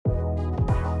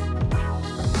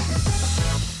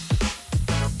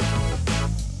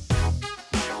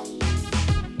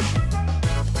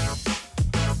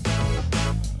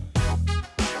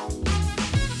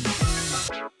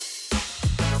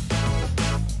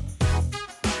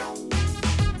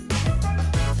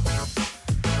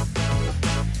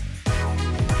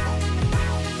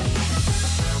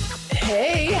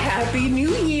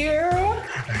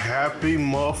Happy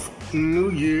Muff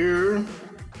New Year.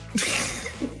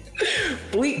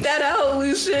 Bleep that out,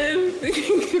 Lucian.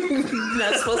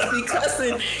 Not supposed to be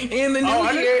cussing in the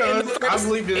new year. I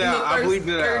bleeped it out. I bleeped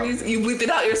it out. You bleeped it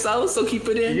out yourself, so keep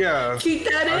it in. Yeah. Keep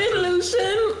that in,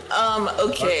 Lucian.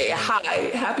 Okay.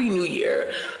 Hi. Happy New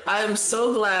Year. I'm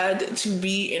so glad to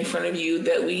be in front of you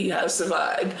that we have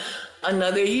survived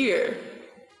another year.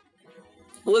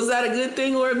 Was that a good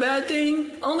thing or a bad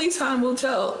thing? Only time will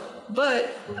tell.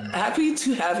 But happy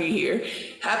to have you here.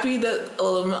 Happy that a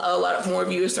lot more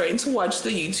of you are starting to watch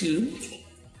the YouTube.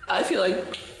 I feel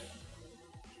like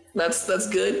that's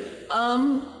good.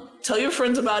 Tell your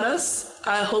friends about us.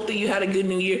 I hope that you had a good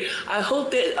New Year. I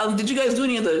hope that did you guys do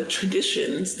any of the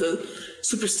traditions, the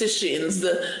superstitions,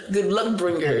 the good luck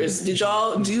bringers? Did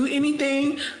y'all do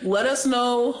anything? Let us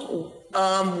know.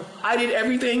 I did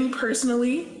everything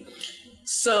personally.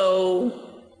 So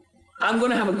I'm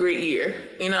going to have a great year,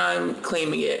 and I'm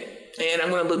claiming it. And I'm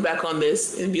going to look back on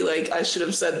this and be like, I should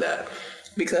have said that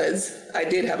because I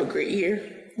did have a great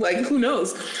year. Like, who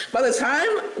knows? By the time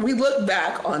we look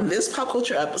back on this pop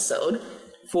culture episode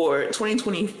for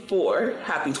 2024,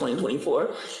 happy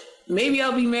 2024, maybe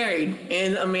I'll be married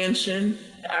in a mansion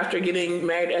after getting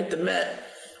married at the Met.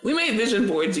 We made vision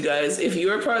boards, you guys. If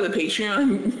you are part of the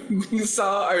Patreon, you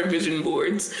saw our vision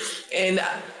boards. And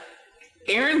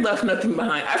Aaron left nothing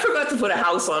behind. I forgot to put a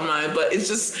house on mine, but it's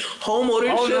just home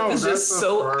ownership is just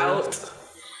so out.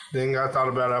 Thing I thought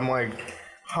about, I'm like,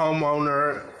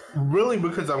 homeowner, really,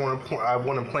 because I want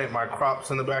to plant my crops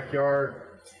in the backyard,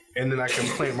 and then I can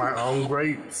plant my own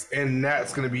grapes, and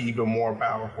that's going to be even more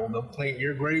powerful. To plant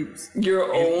your grapes,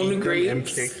 your own grapes, and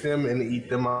pick them and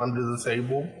eat them under the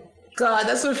table. God,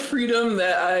 that's a freedom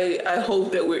that I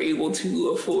hope that we're able to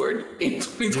afford in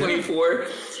 2024. Yeah.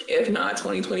 If not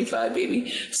 2025,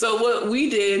 baby. So what we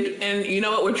did, and you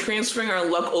know what, we're transferring our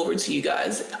luck over to you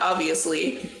guys,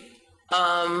 obviously.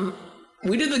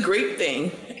 We did the grape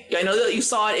thing. I know that you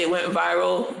saw it. It went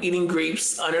viral, eating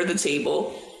grapes under the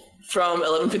table from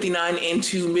 11:59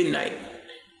 into midnight.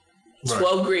 Right.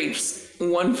 12 grapes,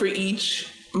 one for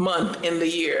each month in the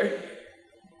year.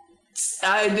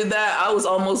 I did that. I was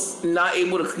almost not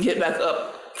able to get back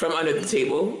up from under the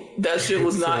table. That shit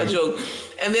was not a joke.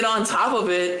 And then on top of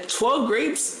it, 12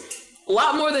 grapes, a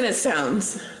lot more than it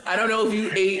sounds. I don't know if you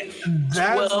ate 12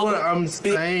 That's what I'm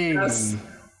saying.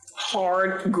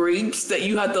 Hard grapes that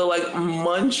you had to like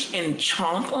munch and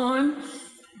chomp on,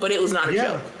 but it was not a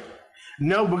joke.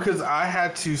 No, because I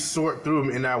had to sort through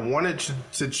them, and I wanted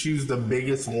to choose the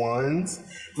biggest ones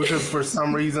because for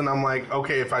some reason I'm like,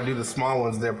 okay, if I do the small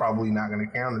ones, they're probably not going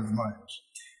to count as much.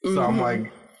 So I'm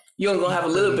like, you don't gonna have a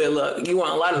little bit of luck. You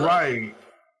want a lot of luck. Right.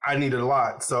 I need a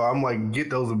lot. So I'm like, get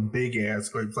those big ass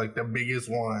grapes, like the biggest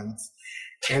ones.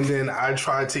 And then I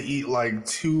tried to eat like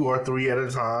 2 or 3 at a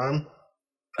time.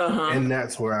 And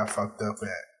that's where I fucked up at.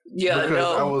 Yeah,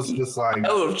 because I was just like,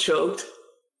 I would have choked.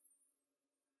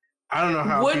 I don't know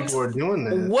how people are doing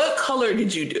this. What color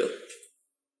did you do?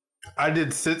 I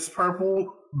did sits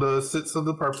purple, the sits of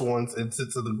the purple ones, and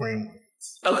sits of the green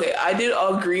ones. Okay, I did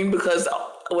all green because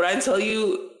when I tell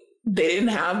you they didn't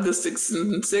have the 6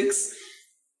 and 6,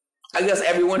 I guess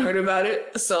everyone heard about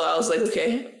it. So I was like,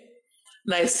 okay,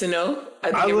 nice to know.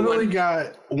 I literally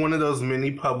got one of those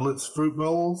mini Publix fruit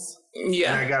bowls.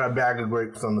 Yeah. And I got a bag of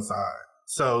grapes on the side.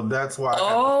 So that's why.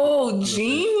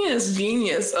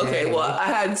 Genius. Okay, well, I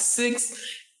had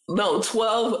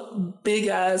 12 big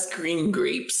ass green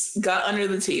grapes, got under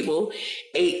the table,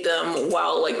 ate them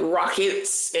while like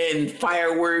rockets and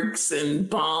fireworks and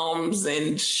bombs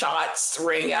and shots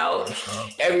rang out.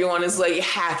 Everyone is like,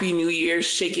 Happy New Year,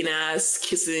 shaking ass,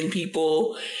 kissing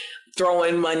people,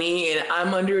 throwing money, and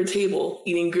I'm under a table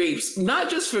eating grapes. Not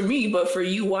just for me, but for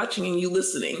you watching and you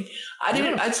listening.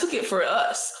 I took it for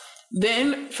us.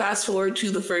 Then fast forward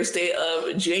to the first day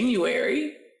of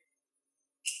January.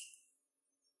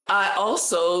 I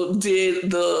also did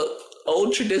the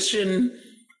old tradition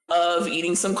of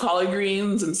eating some collard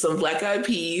greens and some black eyed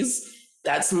peas.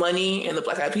 That's money, and the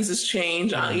black eyed peas is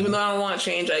change. Even though I don't want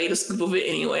change, I ate a scoop of it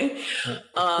anyway.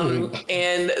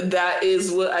 And that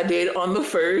is what I did on the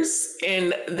 1st.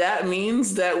 And that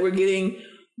means that we're getting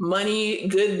money,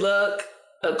 good luck,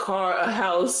 a car, a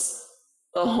house,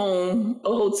 a home, a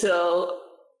hotel,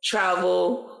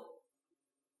 travel.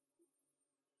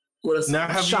 What else?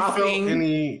 Now,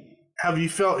 shopping. Have you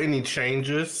felt any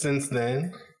changes since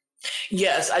then?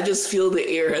 Yes, I just feel the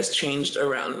air has changed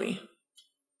around me.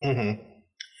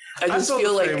 I just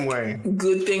feel like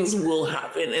good things will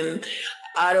happen, and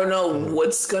I don't know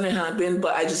what's gonna happen,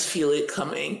 but I just feel it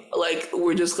coming. Like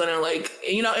we're just gonna and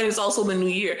it's also the new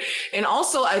year, and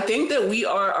also I think that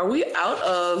are we out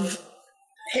of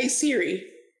Hey Siri,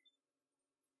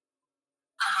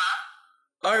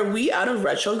 Uh-huh. are we out of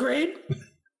retrograde?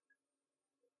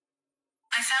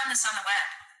 I found this on the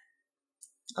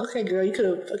web. Okay, girl, you could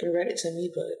have fucking read it to me,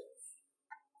 but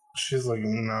She's like,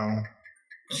 no.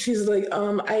 she's like,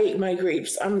 I ate my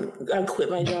grapes. I quit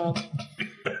my job.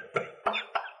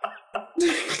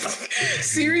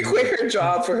 Siri quit her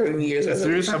job for her New Year's Siri's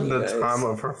resolution. having the you guys. time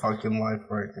of her fucking life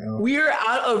right now. We are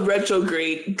out of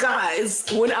retrograde. Guys,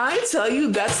 when I tell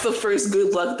you that's the first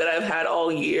good luck that I've had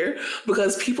all year,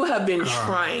 because people have been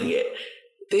trying it.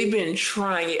 They've been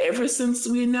trying it ever since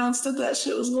we announced that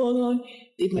shit was going on.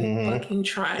 They've been fucking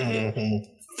trying it.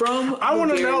 From I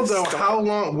want to the know very though, start. how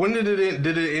long? When did it end?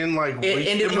 Did it end like? It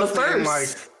ended the must have been,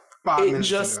 first. like 5 It minutes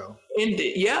just ago.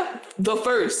 ended. Yeah, the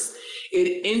first.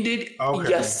 It ended Okay.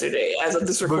 yesterday as of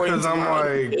this recording. Because I'm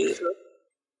like,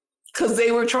 because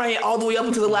they were trying it all the way up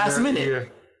until the last minute. Yeah.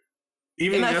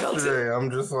 Even And I felt yesterday,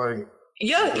 I'm just like,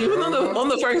 Yeah, even on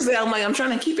the first day, I'm like, I'm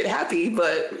trying to keep it happy,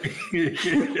 but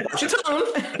watch your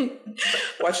tone.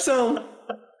 Watch your tone.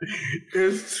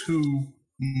 it's too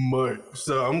much.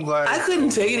 So I'm glad. I couldn't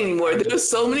take it anymore. There was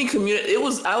so many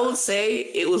I would say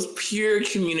it was pure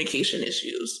communication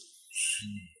issues.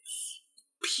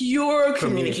 Pure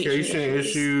communication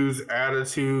issues,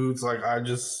 attitudes. Like I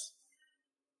just.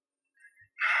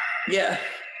 Yeah.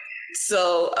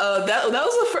 So that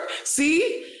was the first.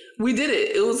 See, we did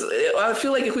it. It was. I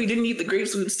feel like if we didn't eat the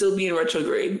grapes, we'd still be in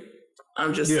retrograde.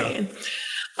 I'm just saying.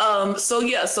 So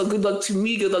good luck to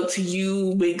me. Good luck to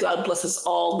you. May God bless us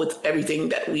all with everything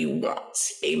that we want.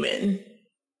 Amen.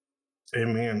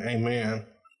 Amen. Amen.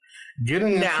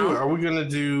 Getting into it, are we gonna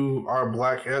do our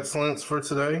Black excellence for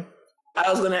today? I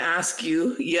was going to ask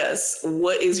you, yes,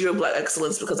 what is your Black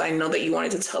excellence? Because I know that you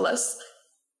wanted to tell us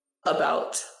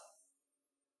about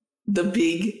the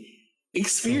big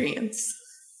experience.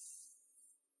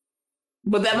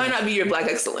 But that might not be your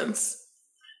Black excellence.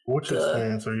 Which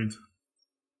experience are you?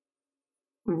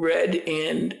 Red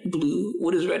and blue.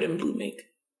 What does red and blue make?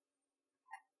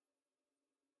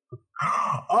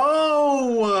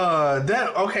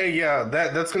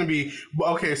 That's gonna be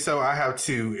okay. So I have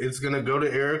two. It's gonna go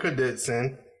to Erica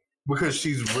Ditson because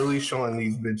she's really showing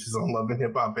these bitches on Love and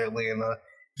Hip Hop Atlanta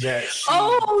that.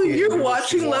 You're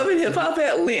watching Love and Hip Hop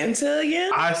Atlanta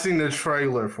again? I seen the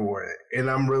trailer for it, and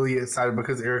I'm really excited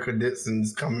because Erica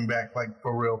Ditson's coming back, like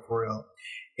for real,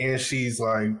 and she's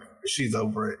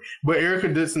over it. But Erica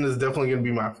Ditson is definitely going to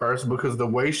be my first because the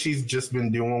way she's just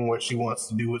been doing what she wants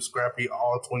to do with Scrappy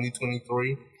all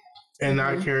 2023 and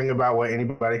not caring about what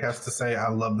anybody has to say, I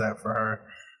love that for her.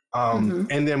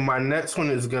 And then my next one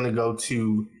is going to go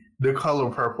to the Color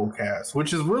Purple cast,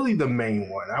 which is really the main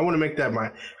one. I want to make that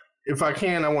if I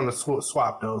can, I want to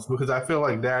swap those because I feel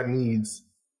like that needs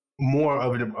more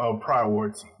of a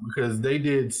priority because they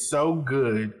did so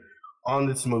good on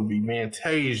this movie.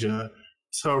 Fantasia,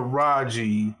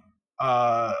 Taraji,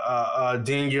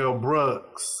 Danielle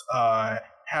Brooks,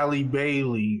 Halle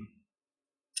Bailey.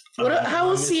 How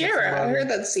was Sierra? I heard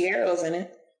that Sierra was in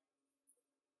it.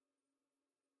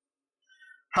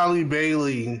 Halle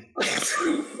Bailey.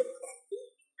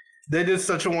 They did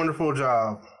such a wonderful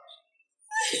job.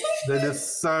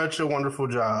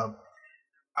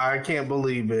 I can't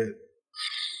believe it.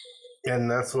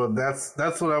 And that's what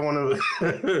I want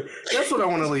to that's what I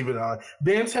want to leave it on.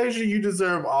 Fantasia, you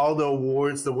deserve all the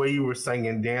awards. The way you were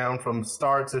singing down from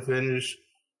start to finish.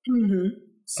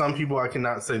 Some people I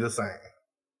cannot say the same.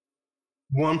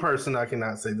 One person I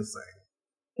cannot say the same.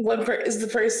 Has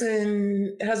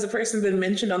the person been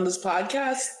mentioned on this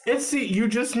podcast? You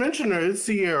just mentioned her. It's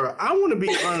Sierra. I want to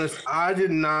be honest. I did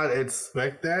not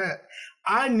expect that.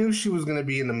 I knew she was going to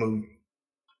be in the movie.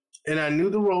 And I knew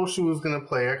the role she was going to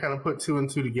play. I kind of put two and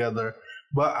two together.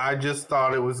 But I just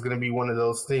thought it was going to be one of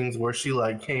those things where she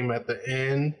came at the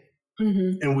end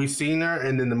and we seen her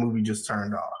and then the movie just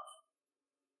turned off.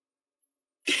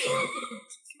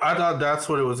 I thought that's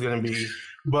what it was going to be.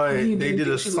 But they did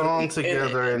a song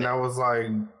together and I was like,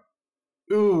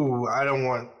 ooh, I don't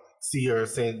want to see her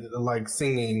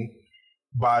singing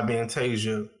by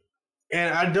Fantasia.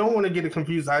 And I don't want to get it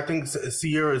confused. I think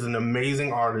Sierra is an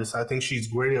amazing artist. I think she's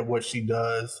great at what she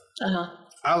does.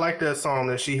 I like that song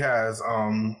that she has.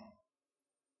 All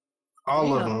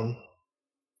of them.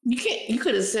 You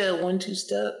could have said 1 2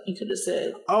 Step. You could have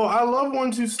said. Oh, I love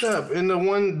 1 2 Step. And the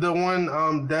one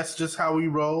that's just how we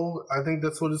roll. I think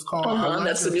that's what it's called.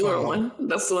 That's the newer one.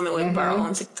 That's the one that went viral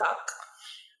on TikTok.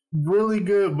 Really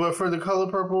good, but for the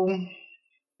Color Purple,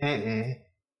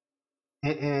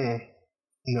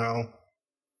 no.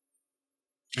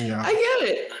 Yeah.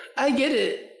 I get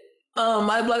it.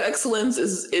 My Black Excellence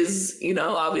is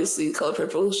obviously Color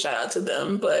Purple. Shout out to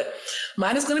them, but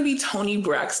mine is gonna be Toni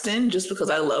Braxton, just because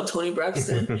I love Toni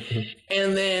Braxton.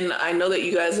 And then I know that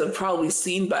you guys have probably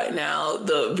seen by now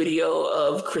the video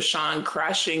of Krishan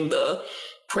crashing the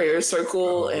prayer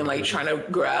circle and like trying to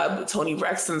grab Toni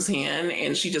Braxton's hand,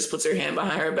 and she just puts her hand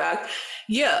behind her back.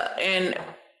 Yeah, and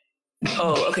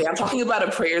oh, okay. I'm talking about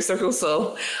a prayer circle,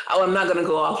 so I'm not gonna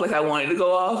go off like I wanted to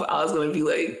go off. I was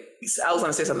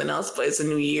gonna say something else, but it's a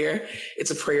new year.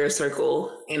 It's a prayer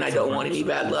circle, and I don't want any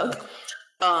bad luck.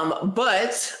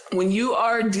 But when you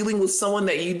are dealing with someone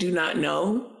that you do not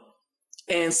know,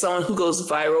 and someone who goes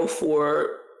viral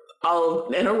for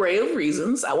an array of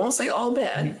reasons, I won't say all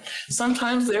bad.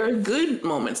 Sometimes there are good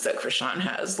moments that Krishan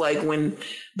has, like when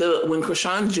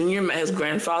Krishan Jr. met his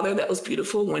grandfather. That was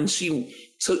beautiful. When she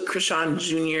took Krishan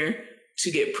Jr.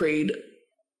 to get prayed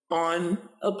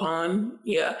upon.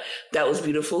 Yeah, that was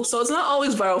beautiful. So it's not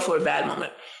always viral for a bad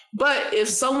moment. But if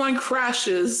someone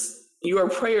crashes your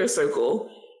prayer circle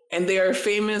and they are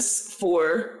famous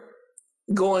for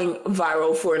going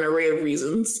viral for an array of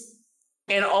reasons,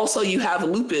 and also you have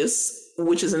lupus,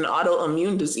 which is an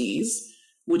autoimmune disease,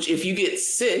 which if you get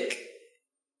sick,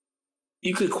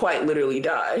 you could quite literally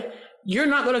die. You're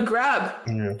not going to grab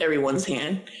everyone's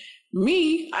hand.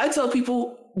 Me, I tell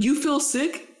people, you feel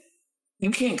sick,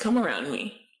 you can't come around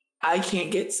me. I can't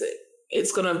get sick.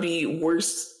 It's going to be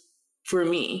worse for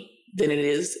me than it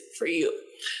is for you.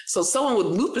 So someone with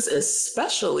lupus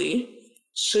especially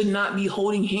should not be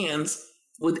holding hands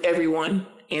with everyone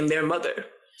and their mother.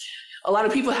 A lot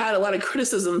of people had a lot of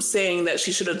criticism saying that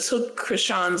she should have took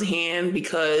Krishan's hand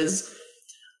because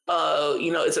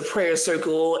it's a prayer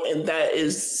circle, and that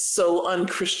is so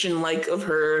unchristian-like of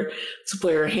her to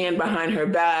put her hand behind her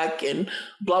back and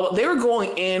blah, blah. They were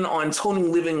going in on Tony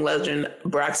Living legend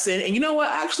Braxton. And you know what?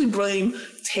 I actually blame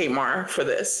Tamar for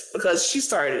this because she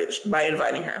started it by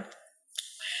inviting her.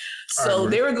 So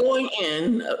they were going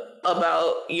in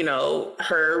about,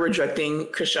 her rejecting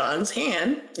Krishan's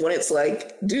hand when it's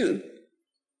like, dude,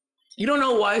 you don't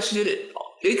know why she did it.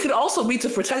 It could also be to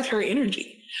protect her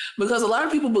energy. Because a lot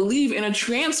of people believe in a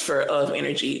transfer of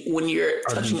energy when you're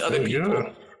touching other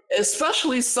people,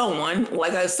 especially someone,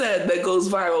 like I said, that goes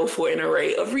viral for an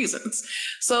array of reasons.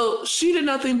 So she did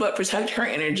nothing but protect her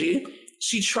energy.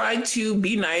 She tried to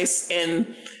be nice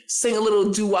and sing a little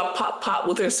doo-wop pop pop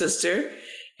with her sister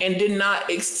and did not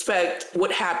expect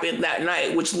what happened that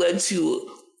night, which led to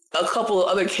a couple of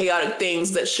other chaotic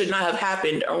things that should not have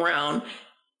happened around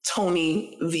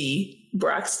Toni V.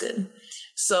 Braxton.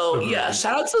 So yeah,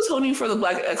 shout out to Toni for the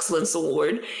Black Excellence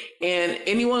Award. And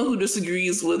anyone who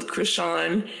disagrees with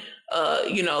Krishan,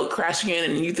 crashing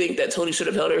in, and you think that Toni should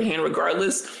have held her hand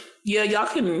regardless, yeah, y'all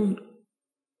can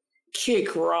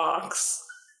kick rocks.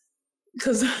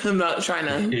 Because I'm not trying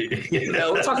to,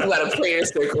 we're talking about a prayer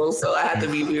circle, so I have to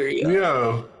be very.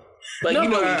 Yeah. But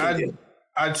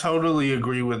I totally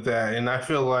agree with that, and I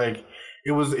feel like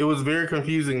it was very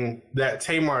confusing that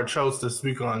Tamar chose to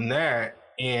speak on that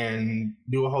and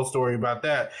do a whole story about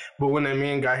that. But when that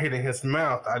man got hit in his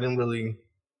mouth, I didn't really.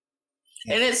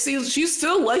 And it seems she's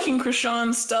still liking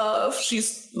Krishan's stuff.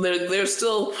 There's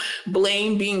still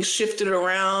blame being shifted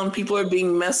around. People are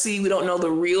being messy. We don't know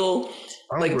the real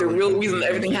reason that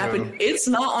everything happened. It's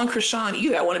not on Krishan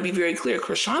either. I want to be very clear.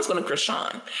 Krishan's going to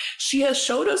Krishan. She has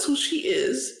showed us who she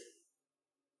is.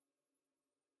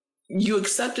 You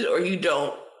accept it or you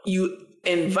don't. You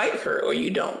invite her or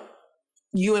you don't.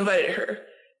 You invited her.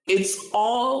 It's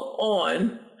all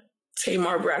on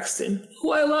Tamar Braxton,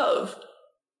 who I love.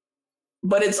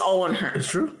 But it's all on her. It's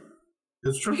true.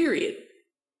 Period.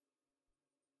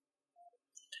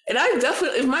 And I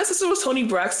definitely, if my sister was Toni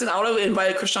Braxton, I would have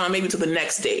invited Krishan maybe to the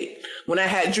next date when I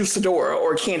had Drew Sidora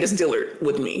or Candace Dillard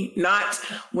with me, not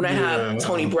when I have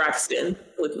Toni Braxton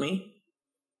with me.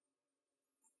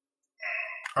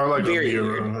 Or like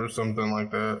Abira or something like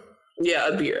that. Yeah,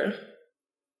 Abira.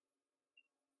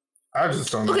 I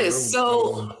just don't know. Okay,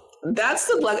 so that's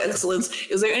the Black Excellence.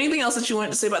 Is there anything else that you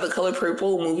want to say about the Color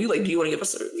Purple movie? Like, do you want to give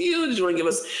us a review? Did you want to give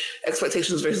us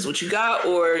expectations versus what you got,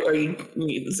 or are you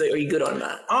good on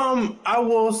that? I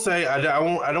will say I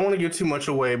don't want to give too much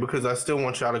away because I still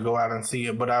want y'all to go out and see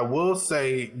it. But I will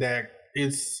say that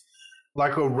it's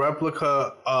like a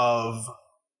replica of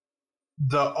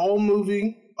the old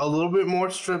movie, a little bit more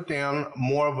stripped down,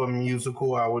 more of a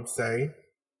musical, I would say.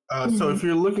 So if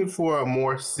you're looking for a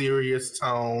more serious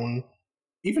tone,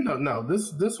 even though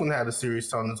this one had a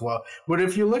serious tone as well, but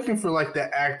if you're looking for like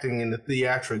the acting and the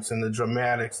theatrics and the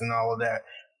dramatics and all of that,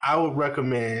 I would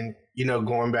recommend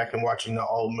going back and watching the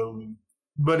old movie.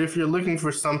 But if you're looking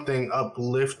for something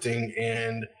uplifting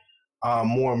and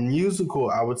More musical,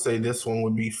 I would say this one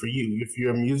would be for you. If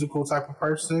you're a musical type of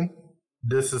person,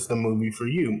 this is the movie for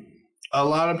you. A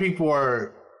lot of people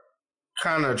are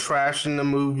kind of trashing the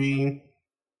movie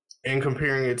and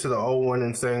comparing it to the old one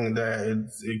and saying that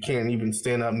it can't even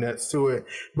stand up next to it.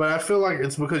 But I feel like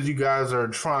it's because you guys are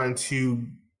trying to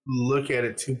look at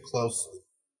it too closely.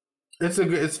 It's a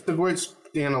great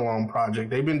standalone project.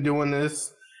 They've been doing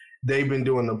this. They've been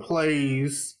doing the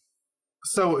plays.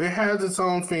 So it has its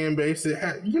own fan base.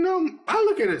 I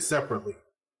look at it separately.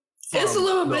 It's a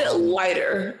little bit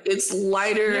lighter. It's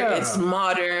lighter. Yeah. It's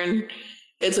modern.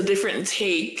 It's a different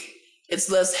take. It's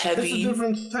less heavy. It's a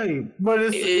different type, but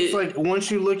it's like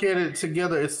once you look at it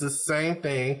together, it's the same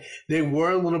thing. They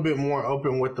were a little bit more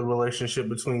open with the relationship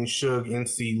between Suge and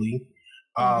Celie,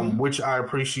 which I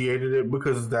appreciated it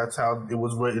because that's how it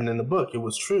was written in the book. It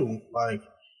was true. Like,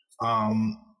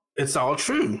 it's all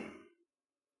true.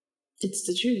 It's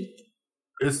the truth.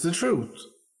 It's the truth.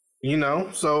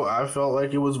 So I felt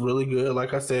like it was really good.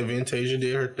 Like I said, Fantasia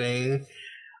did her thing.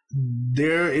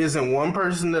 There isn't one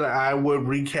person that I would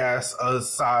recast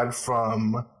aside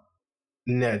from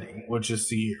Nettie, which is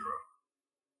Sierra.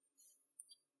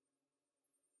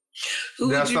 Who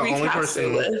would you recast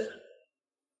it with?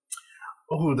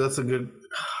 Oh, that's a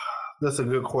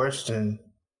good question.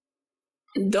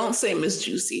 Don't say Miss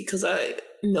Juicy, because I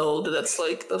know that's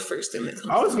like the first thing that comes.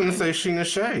 I was going to say Sheena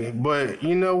Shea, but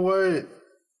you know what?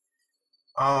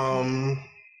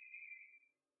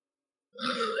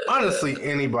 Honestly,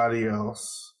 anybody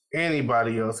else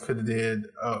could have did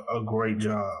a great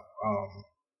job.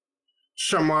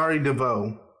 Shamari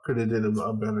DeVoe could have did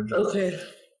a better job. Okay.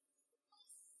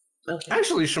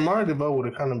 Actually, Shamari DeVoe would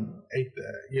have kind of ate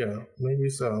that. Yeah, maybe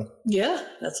so. Yeah,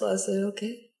 that's why I said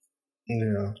okay.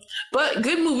 Yeah, but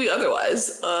good movie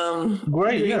otherwise.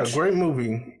 Great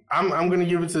movie. I'm gonna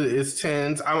give it to its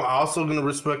 10s. I'm also gonna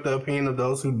respect the opinion of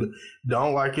those who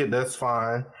don't like it. That's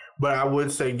fine. But I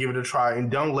would say give it a try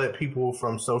and don't let people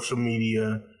from social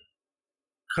media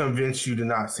convince you to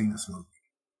not see this movie.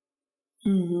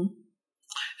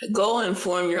 Mm-hmm. Go and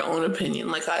form your own opinion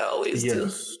like I always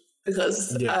do.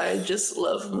 Because I just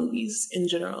love movies in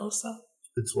general. So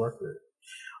it's worth it.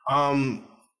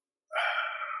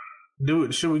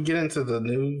 Should we get into the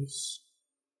news?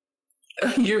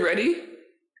 You're ready?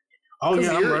 Oh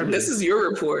yeah, I'm ready. This is your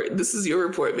report.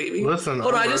 Baby. Listen,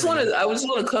 hold on. I just want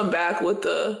to come back with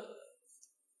the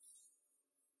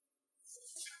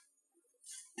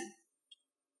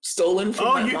stolen from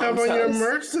my mom's house. Oh, you have on your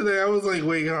merch today. I was like,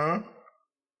 wait, huh?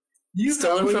 You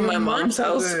stolen from my mom's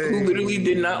house, who literally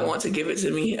did not want to give it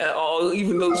to me at all,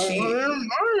 even though she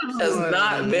has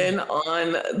not been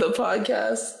on the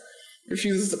podcast,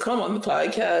 refuses to come on the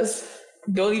podcast,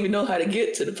 don't even know how to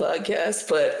get to the podcast.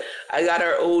 But I got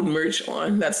our old merch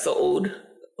on. That's the old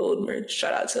merch.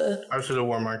 Shout out to. I should have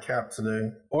worn my cap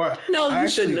today. Or no, you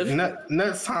shouldn't have.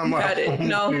 Next time I had it.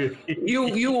 No,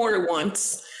 you wore it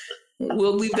once.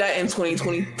 We'll leave that in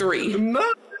 2023.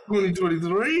 Not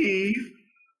 2023.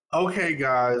 Okay,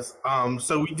 guys.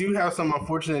 So we do have some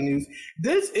unfortunate news.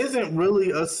 This isn't really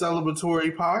a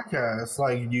celebratory podcast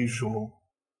like usual.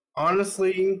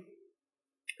 Honestly,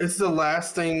 it's the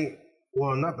last thing.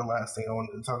 Well, not the last thing I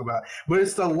wanted to talk about, but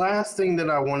it's the last thing that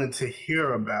I wanted to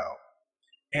hear about,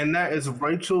 and that is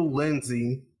Rachel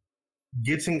Lindsay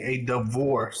getting a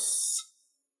divorce.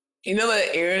 You know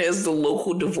that Aaron is the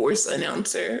local divorce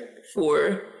announcer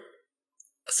for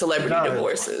celebrity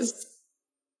divorces.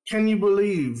 Can you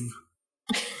believe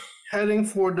heading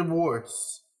for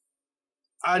divorce?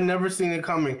 I never seen it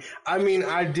coming. I mean,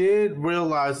 I did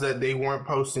realize that they weren't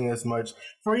posting as much.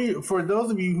 For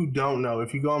those of you who don't know,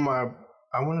 if you go on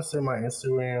I want to say my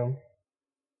Instagram.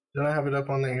 Did I have it up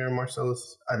on the air,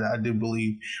 Marcellus? I do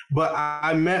believe. But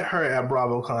I met her at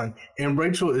BravoCon, and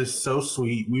Rachel is so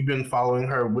sweet. We've been following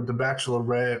her with The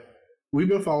Bachelorette. We've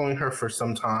been following her for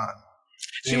some time.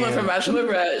 She went from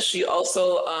Bachelorette. She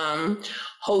also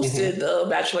hosted the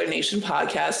Bachelor Nation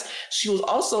podcast. She was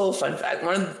also, fun fact,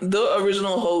 one of the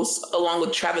original hosts, along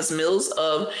with Travis Mills,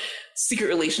 of Secret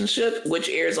Relationship, which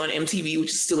airs on MTV,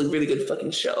 which is still a really good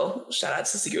fucking show. Shout out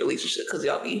to Secret Relationship, because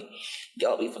y'all be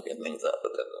fucking things up.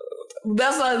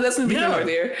 That's neither here nor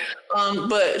there.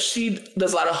 But she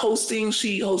does a lot of hosting.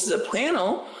 She hosted a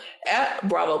panel at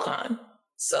BravoCon.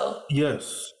 So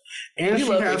yes. And she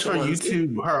has her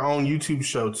own YouTube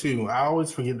show too. I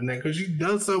always forget the name because she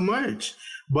does so much.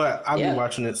 But I'll be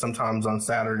watching it sometimes on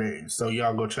Saturdays. So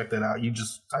y'all go check that out. You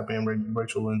just type in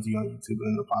Rachel Lindsay on YouTube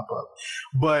and it'll pop up.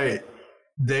 But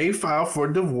they filed for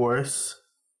divorce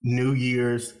New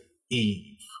Year's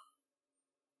Eve.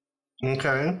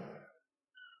 Okay.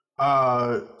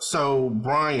 So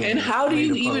Brian. And how do made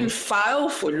you a even post. file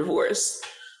for divorce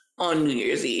on New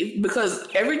Year's Eve? Because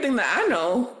everything that I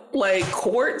know, like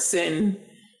courts and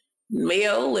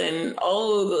mail and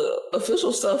all of the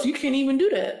official stuff, you can't even do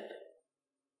that.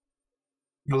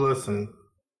 Listen,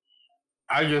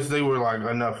 I guess they were like,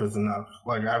 enough is enough.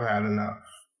 Like, I've had enough.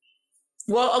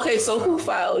 Well, okay, so who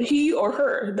filed? He or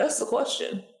her? That's the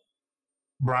question.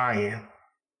 Brian.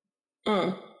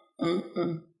 Mm, mm,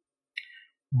 mm.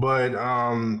 But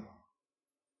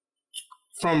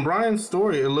from Brian's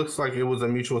story, it looks like it was a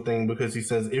mutual thing because he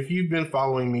says, if you've been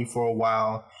following me for a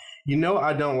while, you know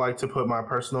I don't like to put my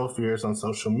personal fears on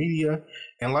social media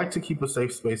and like to keep a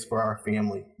safe space for our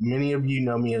family. Many of you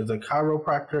know me as a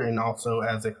chiropractor and also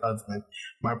as a husband.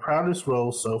 My proudest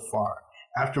role so far.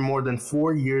 After more than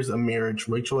 4 years of marriage,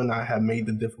 Rachel and I have made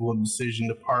the difficult decision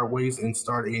to part ways and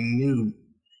start a new.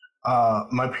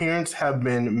 My parents have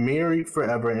been married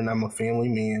forever and I'm a family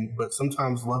man, but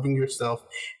sometimes loving yourself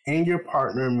and your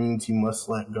partner means you must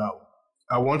let go.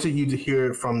 I wanted you to hear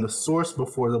it from the source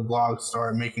before the blogs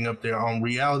start making up their own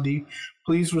reality.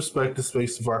 Please respect the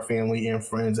space of our family and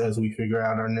friends as we figure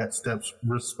out our next steps.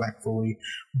 Respectfully,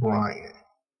 Brian.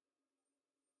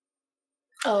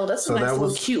 Oh, that's a nice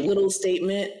little cute little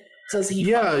statement. Because he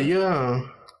yeah.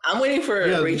 I'm waiting for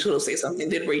Rachel to say something.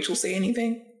 Did Rachel say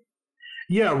anything?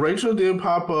 Yeah, Rachel did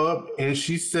pop up and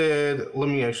she said, let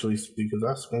me actually speak because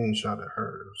I screenshotted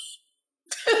hers.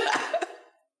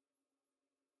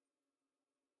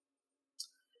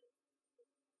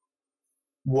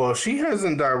 Well, she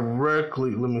hasn't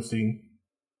directly, let me see.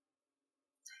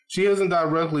 She hasn't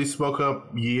directly spoke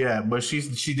up yet, but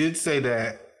she did say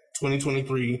that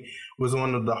 2023 was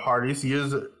one of the hardest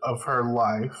years of her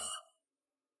life.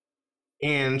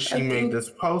 And she made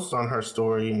this post on her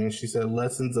story and she said,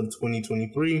 lessons of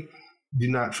 2023, do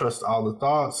not trust all the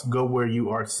thoughts, go where you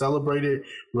are celebrated,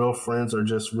 real friends are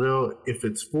just real, if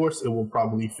it's forced, it will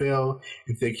probably fail,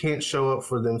 if they can't show up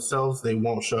for themselves, they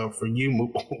won't show up for you,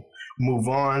 move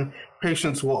on,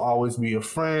 patience will always be a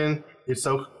friend, it's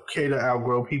okay to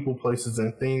outgrow people, places,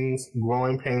 and things,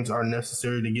 growing pains are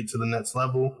necessary to get to the next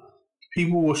level,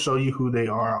 people will show you who they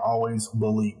are, always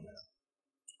believe them,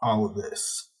 all of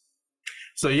this.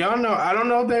 So y'all know, I don't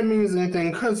know if that means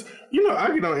anything because, you know, I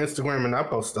get on Instagram and I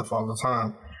post stuff all the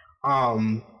time.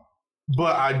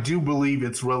 But I do believe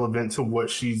it's relevant to what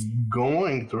she's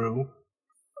going through.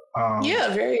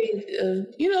 Yeah, very,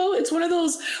 you know, it's one of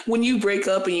those when you break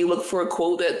up and you look for a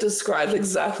quote that describes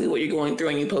exactly what you're going through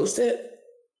and you post it.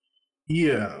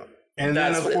 Yeah. And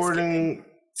then according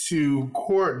to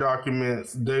court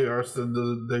documents, they are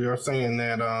saying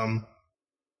that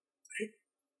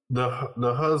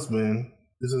the husband,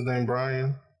 is his name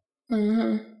Brian?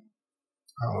 Mm-hmm.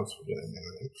 I always forget his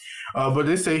name. But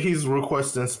they say he's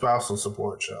requesting spousal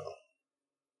support, y'all.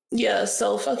 Yeah,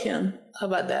 so fuck him. How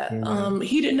about that? Mm-hmm.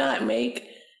 He did not make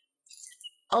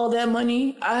all that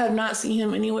money. I have not seen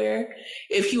him anywhere.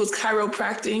 If he was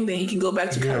chiropractic, then he can go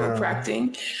back to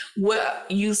chiropractic. What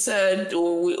you said,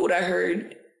 or what I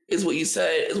heard, is what you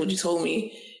said, is what you told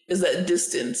me, is that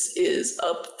distance is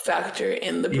a factor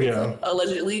in the breakup,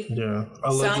 allegedly. Yeah.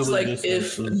 Sounds like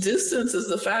if distance is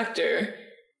the factor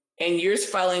and you're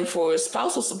filing for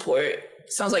spousal support,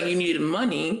 sounds like you needed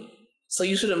money. So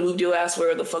you should have moved your ass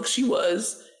where the fuck she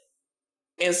was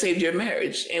and saved your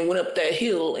marriage and went up that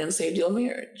hill and saved your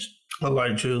marriage.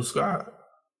 Like Jill Scott.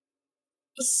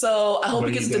 So I hope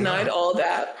he gets denied all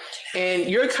that. And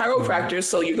you're a chiropractor,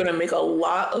 so you're going to make a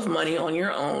lot of money on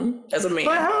your own as a man.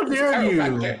 But how dare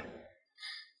you?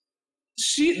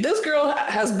 This girl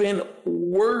has been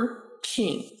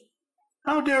working.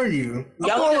 How dare you?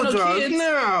 Y'all apologize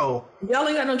now. Y'all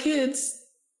ain't got no kids.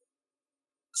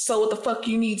 So what the fuck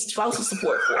you need spousal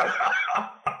support for?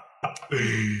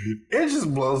 It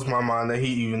just blows my mind that he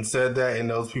even said that in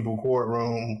those people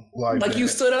courtroom. Like you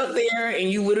stood up there and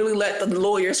you literally let the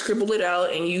lawyer scribble it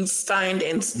out and you signed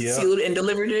and sealed and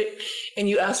delivered it and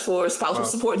you asked for spousal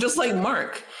support, just like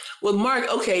Mark. With Mark,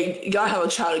 okay, y'all have a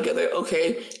child together.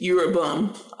 Okay, you're a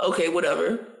bum. Okay,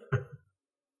 whatever.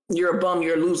 You're a bum.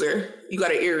 You're a loser. You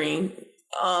got an earring.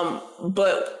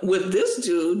 But with this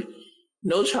dude,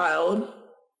 no child.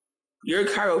 You're a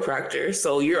chiropractor,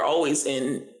 so you're always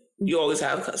in. You always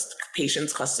have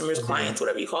patients, customers, clients,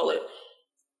 whatever you call it.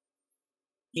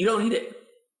 You don't need it.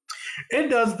 It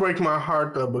does break my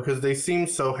heart though because they seem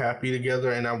so happy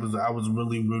together, and I was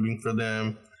really rooting for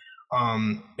them.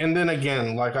 And then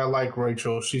again, like I like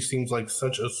Rachel. She seems like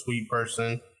such a sweet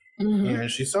person,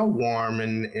 and she's so warm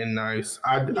and nice.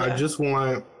 I just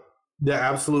want the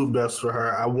absolute best for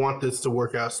her. I want this to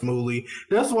work out smoothly.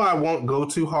 That's why I won't go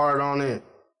too hard on it.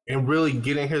 and really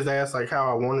getting his ass like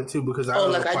how I wanted to, because I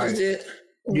like I just did.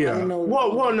 Yeah.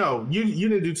 Well, no, you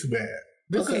didn't do too bad.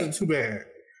 This isn't too bad.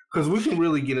 Because we can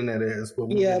really get in that ass, but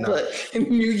we did not. But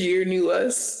New Year knew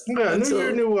us. Yeah, New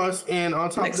Year knew us, and on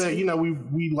top of that, you know,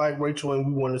 we like Rachel and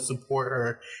we want to support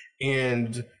her,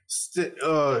 and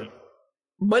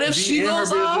but if she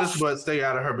goes off, but stay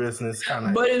out of her business, kind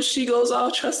of. But if she goes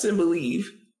off, trust and believe.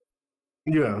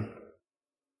 Yeah,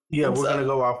 we're gonna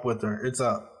go off with her. It's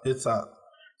up.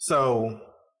 So,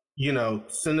 you know,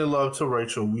 sending love to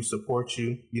Rachel. We support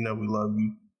you. You know, we love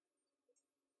you.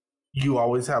 You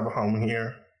always have a home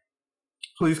here.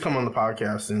 Please come on the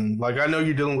podcast, and like I know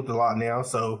you're dealing with a lot now,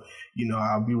 so you know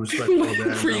I'll be respectful of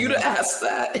that. For you to ask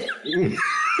that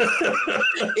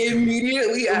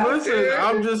immediately after. Listen,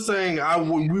 I'm just saying,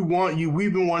 we want you.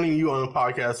 We've been wanting you on the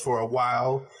podcast for a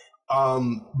while,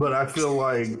 but I feel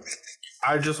like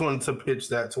I just wanted to pitch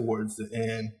that towards the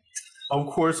end. Of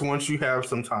course, once you have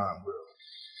some time, bro,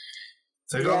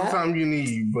 take all the time you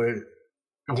need. But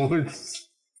once,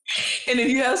 and if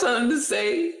you have something to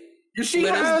say. She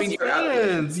has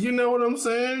fans, you know what I'm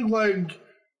saying? Like,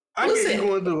 I get you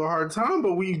going through a hard time,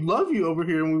 but we love you over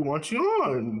here and we want you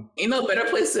on. Ain't no better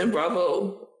place than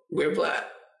Bravo. We're Black.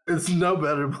 It's no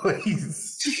better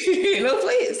place. No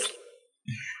place.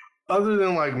 Other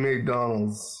than like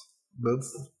McDonald's.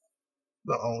 That's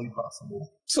the only possible.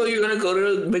 So you're gonna go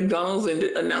to McDonald's and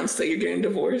announce that you're getting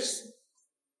divorced?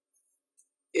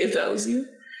 If that was you?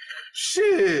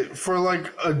 Shit, for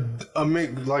like a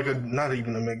not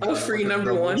even a McDonald's, a free like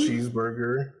number one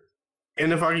cheeseburger,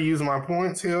 and if I can use my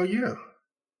points, hell yeah.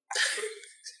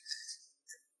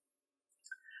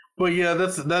 But yeah,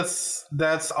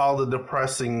 that's all the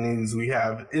depressing news we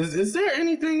have. Is there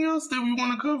anything else that we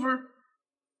want to cover?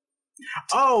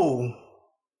 Oh,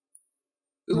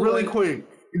 really quick,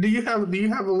 do you have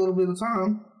a little bit of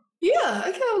time? Yeah,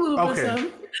 I can have a little bit of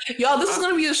time. Y'all, this is going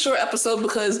to be a short episode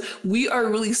because we are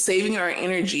really saving our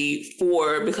energy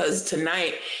because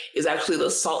tonight is actually the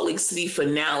Salt Lake City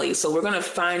finale. So we're going to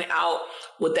find out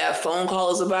what that phone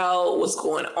call is about, what's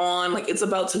going on. Like, it's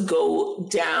about to go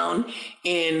down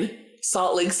in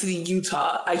Salt Lake City,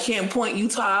 Utah. I can't point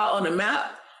Utah out on a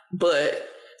map, but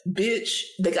bitch,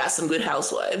 they got some good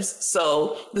housewives.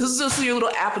 So this is just your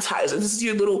little appetizer. This is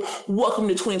your little welcome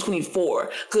to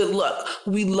 2024. Good luck.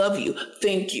 We love you.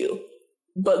 Thank you.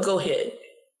 But go ahead.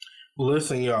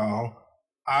 Listen, y'all.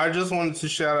 I just wanted to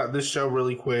shout out this show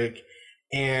really quick,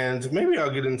 and maybe I'll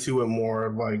get into it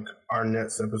more like our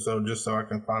next episode, just so I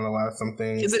can finalize some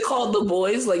things. Is it called The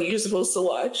Boys, like you're supposed to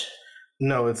watch?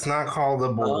 No, it's not called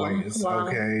The Boys. Wow.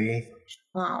 Okay.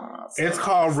 It's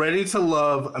called Ready to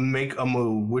Love, Make a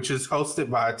Move, which is hosted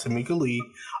by Tamika Lee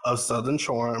of Southern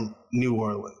Charm, New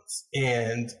Orleans.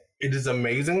 And it is an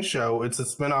amazing show. It's a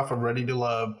spinoff of Ready to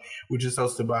Love, which is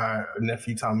hosted by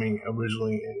nephew Tommy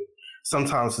originally, and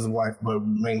sometimes his wife, but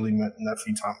mainly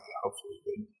nephew Tommy. Hopefully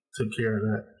they took care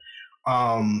of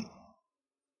that.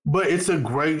 But it's a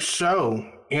great show.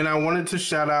 And I wanted to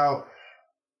shout out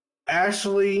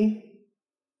Ashley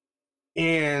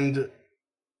and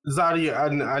Zadia.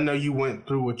 I know you went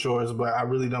through with yours, but I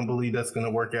really don't believe that's going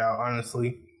to work out,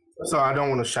 honestly. So I don't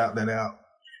want to shout that out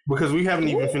because we haven't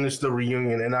even finished the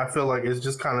reunion, and I feel like it's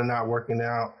just kind of not working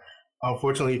out,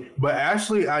 unfortunately. But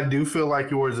Ashley, I do feel like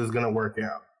yours is going to work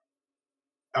out.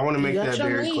 I want to make that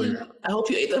very clear. I hope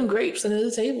you ate them grapes under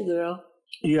the table, girl.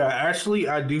 Yeah, Ashley,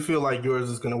 I do feel like yours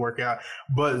is going to work out.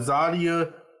 But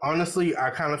Zadia, honestly, I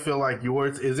kind of feel like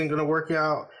yours isn't going to work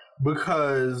out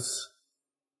because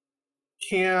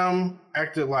Cam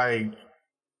acted like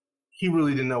he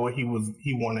really didn't know what he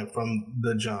wanted from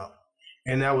the jump.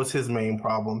 And that was his main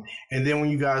problem. And then when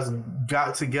you guys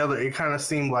got together, it kind of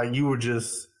seemed like you were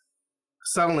just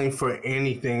settling for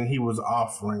anything he was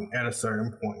offering at a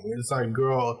certain point. It's like,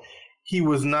 girl, he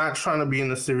was not trying to be in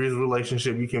a serious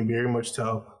relationship. You can very much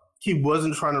tell. He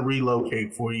wasn't trying to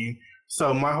relocate for you.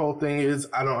 So my whole thing is,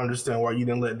 I don't understand why you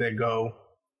didn't let that go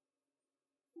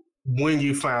when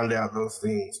you found out those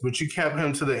things. But you kept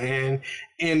him to the end.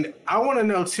 And I want to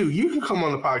know, too, you can come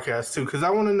on the podcast, too, because I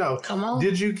want to know, come on.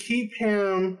 Did you keep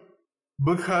him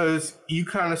because you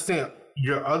kind of sent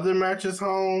your other matches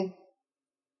home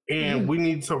and we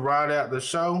need to ride out the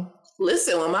show?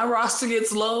 Listen, when my roster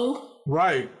gets low.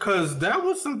 Right, because that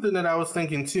was something that I was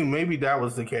thinking, too. Maybe that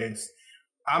was the case.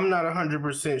 I'm not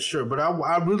 100% sure, but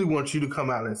I really want you to come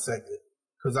out in a second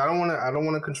because I don't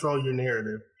want to control your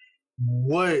narrative.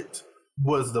 What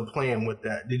was the plan with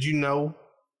that? Did you know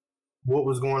what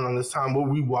was going on this time? Were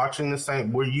we watching the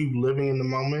same? Were you living in the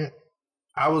moment?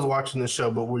 I was watching the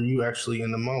show, but were you actually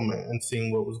in the moment and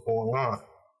seeing what was going on?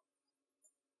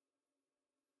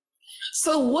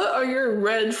 So what are your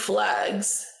red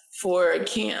flags for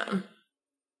Cam.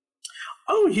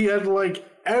 Oh, he had like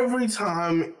every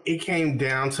time it came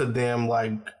down to them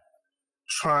like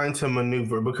trying to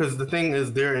maneuver, because the thing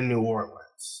is they're in New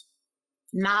Orleans.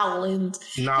 Nolans.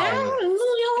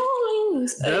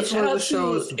 That's where the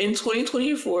show is. In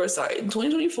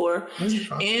 2024,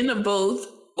 in both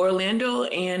Orlando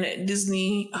and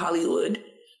Disney Hollywood,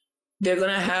 they're going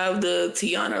to have the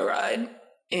Tiana ride,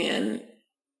 and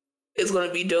it's going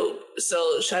to be dope.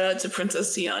 So shout out to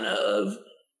Princess Tiana of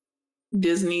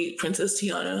Disney, Princess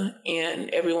Tiana, and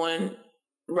everyone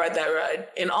ride that ride.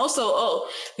 And also,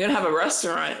 they're going to have a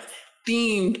restaurant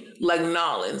themed like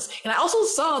Nolans. And I also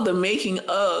saw the making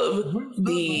of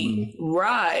the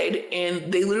ride,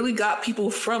 and they literally got people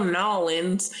from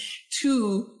Nolans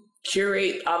to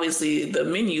curate, obviously, the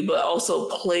menu, but also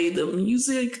play the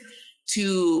music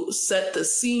to set the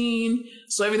scene.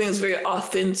 So everything's very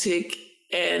authentic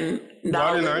and Nolans.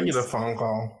 Why didn't I get a phone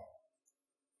call?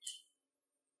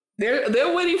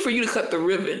 They're waiting for you to cut the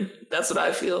ribbon. That's what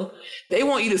I feel. They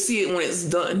want you to see it when it's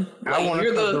done. Like, I want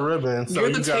to cut the ribbon. So you're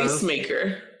the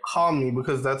tastemaker. Call me,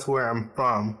 because that's where I'm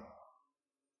from.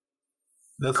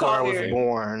 That's Call where I was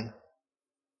born.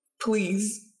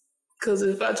 Please. Because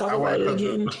if I talk about it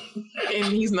again and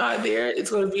he's not there, it's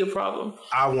going to be a problem.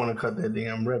 I want to cut that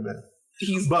damn ribbon.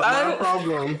 But my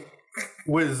problem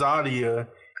with Zadia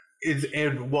is,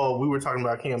 and well, we were talking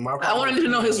about Cam. I wanted to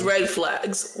know his red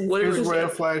flags. His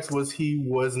red flags was he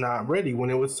was not ready. When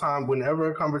it was time,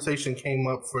 whenever a conversation came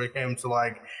up for him to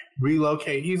like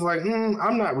relocate, he's like,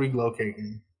 I'm not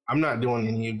relocating. I'm not doing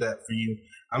any of that for you.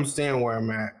 I'm staying where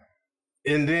I'm at.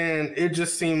 And then it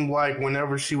just seemed like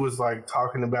whenever she was like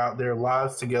talking about their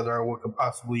lives together or what could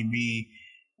possibly be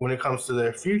when it comes to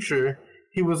their future,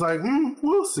 he was like,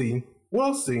 we'll see.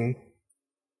 We'll see.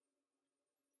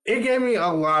 It gave me a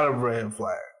lot of red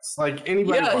flags. Like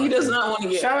anybody. Yeah, he does not want to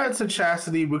get. Shout out to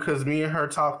Chastity, because me and her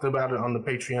talked about it on the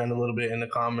Patreon a little bit in the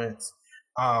comments.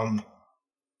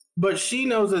 But she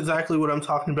knows exactly what I'm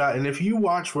talking about. And if you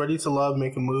watch Ready to Love,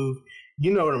 Make a Move,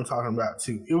 you know what I'm talking about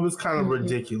too. It was kind of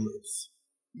ridiculous.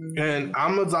 And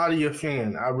I'm a Zadia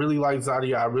fan. I really like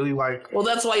Zadia. I really like. Well,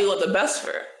 that's why you want the best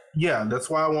for her. Yeah, that's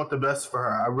why I want the best for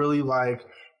her. I really like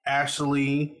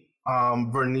Ashley,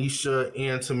 Vernisha,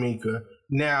 and Tamika.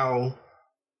 Now,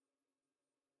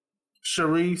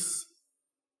 Charisse,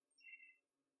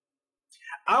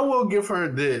 I will give her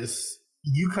this.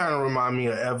 You kind of remind me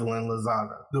of Evelyn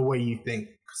Lozada, the way you think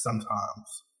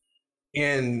sometimes.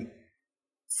 And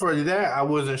for that, I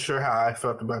wasn't sure how I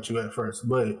felt about you at first,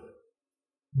 but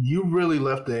you really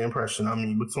left the impression on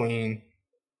me between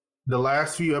the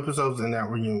last few episodes and that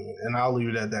reunion. And I'll leave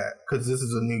it at that, because this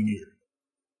is a new year.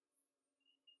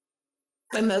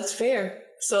 And that's fair.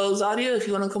 So, Zadia, if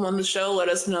you want to come on the show, let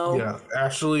us know. Yeah,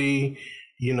 Ashley,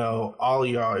 all of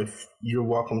y'all, if you're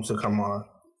welcome to come on.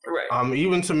 Right.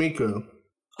 Even Tamika.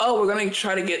 Oh, we're going to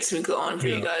try to get Tamika on for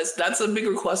you guys. That's a big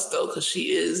request, though, because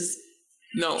she is...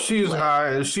 No. She's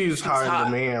high in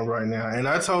demand right now. And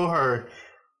I told her,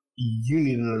 you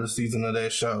need another season of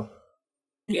that show.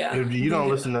 Yeah. If you don't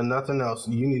listen to nothing else,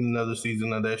 you need another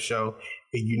season of that show.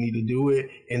 And you need to do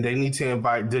it. And they need to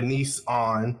invite Denise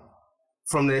on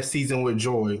from that season with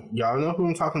Joy. Y'all know who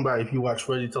I'm talking about. If you watch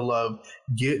Ready to Love,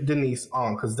 get Denise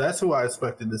on, because that's who I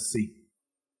expected to see.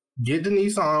 Get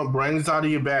Denise on, bring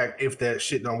Zadia back if that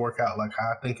shit don't work out like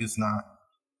I think it's not.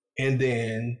 And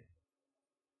then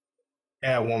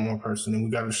add one more person and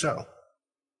we got a show.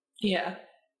 Yeah.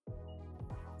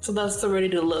 So that's the Ready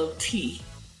to Love tea.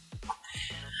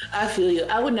 I feel you.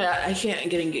 I can't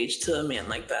get engaged to a man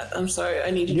like that. I'm sorry.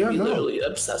 I need you to be literally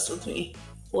obsessed with me.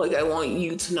 Like, I want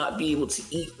you to not be able to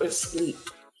eat or sleep.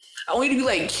 I want you to be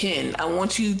like Ken. I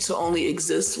want you to only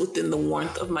exist within the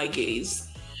warmth of my gaze.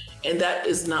 And that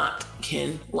is not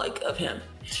Ken like of him.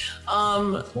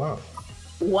 Wow.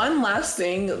 One last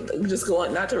thing, just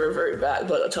going, not to revert back,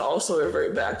 but to also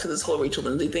revert back to this whole Rachel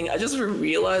Lindsay thing. I just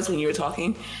realized when you were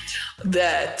talking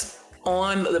that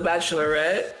on The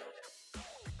Bachelorette,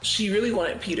 she really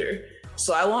wanted Peter.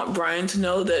 So I want Brian to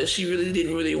know that she really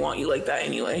didn't really want you like that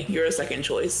anyway. You're a second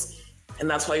choice. And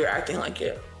that's why you're acting like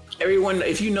it. Everyone,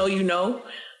 if you know,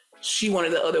 she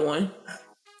wanted the other one.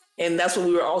 And that's what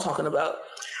we were all talking about.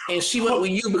 And she went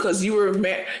with you because you were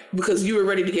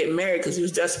ready to get married because you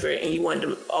was desperate and you wanted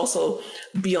to also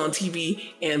be on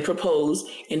TV and propose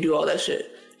and do all that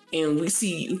shit. And we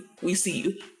see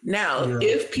you. Now,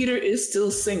 if Peter is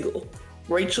still single,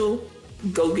 Rachel,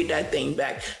 go get that thing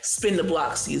back. Spin the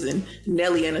block season.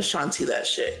 Nelly and Ashanti that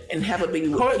shit. And have a baby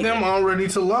with Put Peter. them on Ready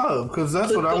to Love, because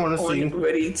that's what I want to see.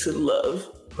 Ready to Love.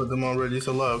 Put them on Ready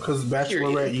to Love, because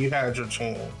Bachelorette, you had your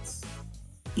chance.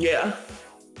 Yeah.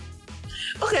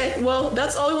 Okay, well,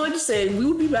 that's all we wanted to say. We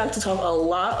will be back to talk a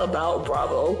lot about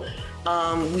Bravo.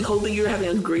 We hope that you're having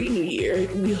a great new year.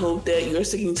 We hope that you're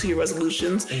sticking to your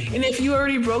resolutions. And if you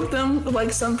already broke them,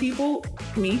 like some people,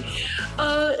 me,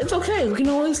 it's okay. We can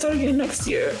always start again next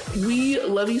year. We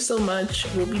love you so much.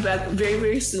 We'll be back very,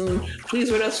 very soon.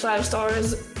 Please rate us 5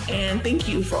 stars. And thank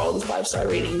you for all the 5-star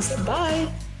ratings.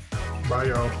 Bye. Bye,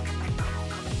 y'all.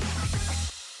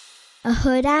 A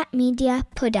Huda Media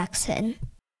Production.